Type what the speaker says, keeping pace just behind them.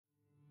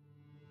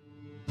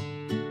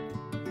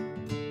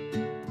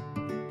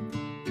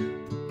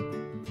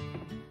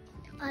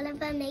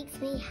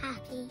me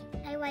happy.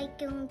 I like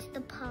going to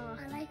the park.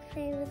 I like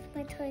playing with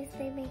my toys,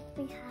 they make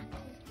me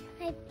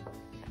happy.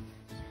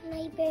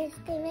 My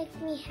birthday makes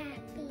me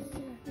happy.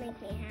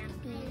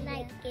 I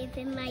like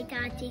giving my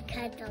daddy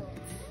cuddles.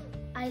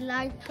 I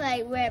like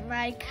playing with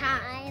my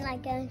cat. I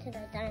like going to the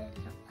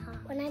dinosaur park.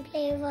 When I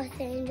play with Ross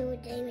and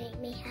George, they make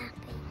me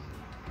happy.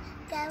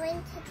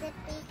 Going to the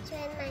beach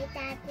with my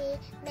daddy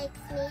makes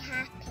me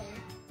happy.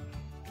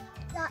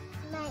 That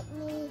makes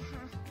me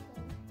happy.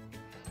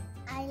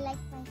 I like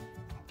my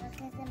cat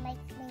because it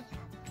makes me happy.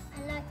 I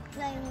like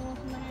playing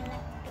with my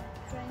electric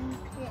friends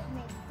because it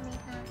makes me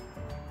happy.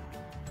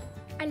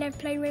 I love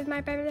playing with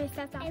my baby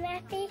sister. I'm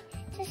happy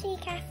to see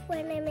Kath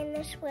when I'm in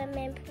the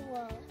swimming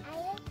pool. I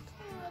like to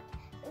make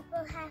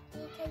people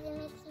happy because it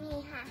makes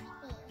me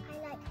happy.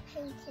 I like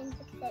painting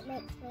because it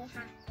makes me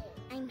happy.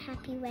 I'm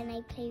happy when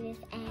I play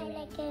with Ellie. I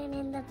like going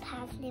in the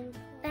paddling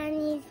pool.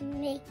 Bunnies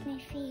make me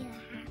feel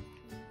happy.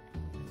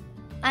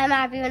 I'm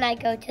happy when I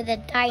go to the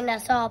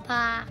dinosaur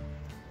park.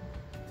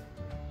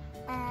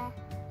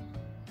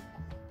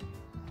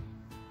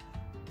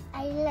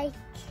 I like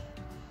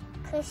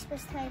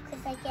Christmas time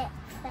because I get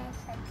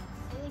presents.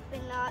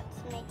 Sleeping lots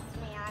makes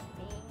me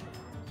happy.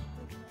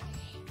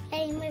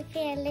 Playing with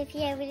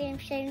Olivia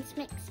Williams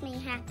makes me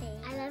happy.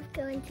 I love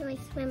going to my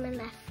swimming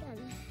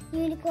lesson.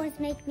 Unicorns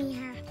make me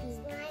happy.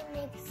 Slime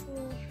makes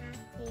me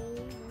happy.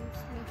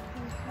 Makes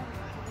me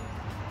happy.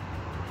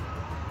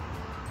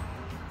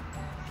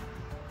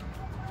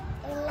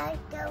 I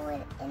like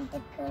going in the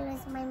pool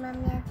with my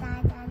mummy and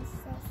dad and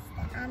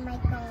sister and my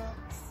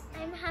dogs.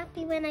 I'm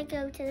happy when I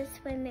go to the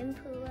swimming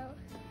pool.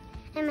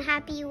 I'm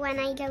happy when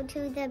I go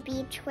to the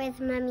beach with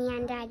mummy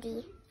and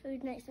daddy.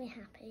 Food makes me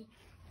happy.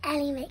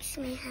 Ellie makes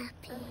me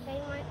happy.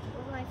 Playing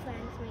with my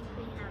friends makes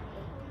me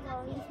happy.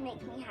 Lollies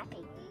make me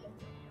happy.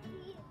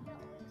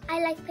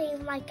 I like playing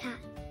with my cat.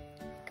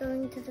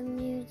 Going to the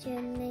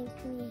museum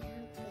makes me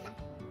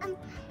happy.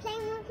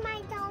 Playing with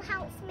my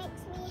dollhouse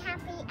makes me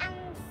happy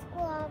and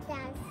squirrel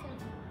dancing.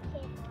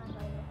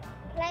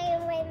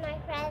 Playing with my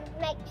friends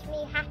makes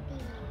me happy.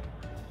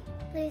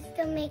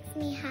 Bristol makes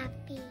me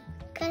happy.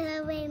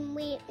 Colouring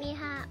makes me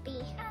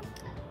happy.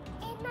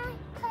 And I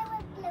play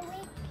with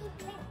Bluey,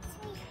 he makes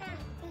me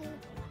happy.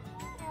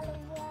 Hello,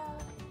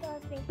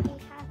 dogs make me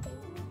happy.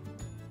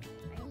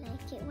 I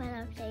like it when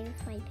I play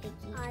with my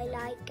piggy. I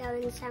like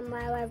going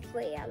somewhere with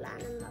real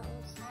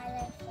animals. I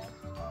like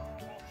football,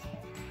 it makes me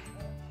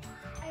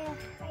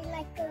happy. I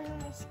like going on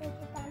my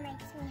scooter, that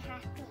makes me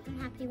happy. I'm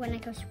happy when I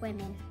go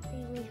swimming.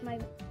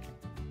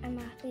 I'm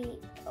happy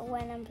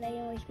when I'm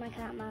playing with my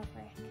cat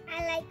Maverick.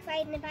 I like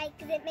riding a bike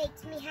because it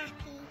makes me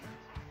happy.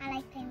 I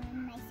like playing with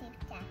my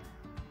sister.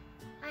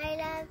 I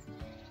love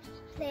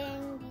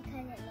playing because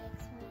it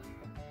makes me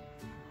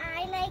happy.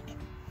 I like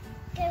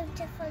going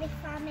to Fully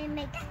Farm, it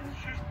makes me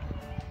happy.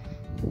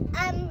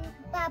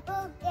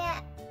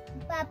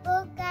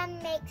 Bubble gum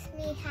makes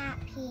me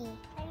happy.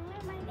 Playing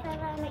with my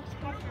brother makes me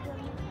happy.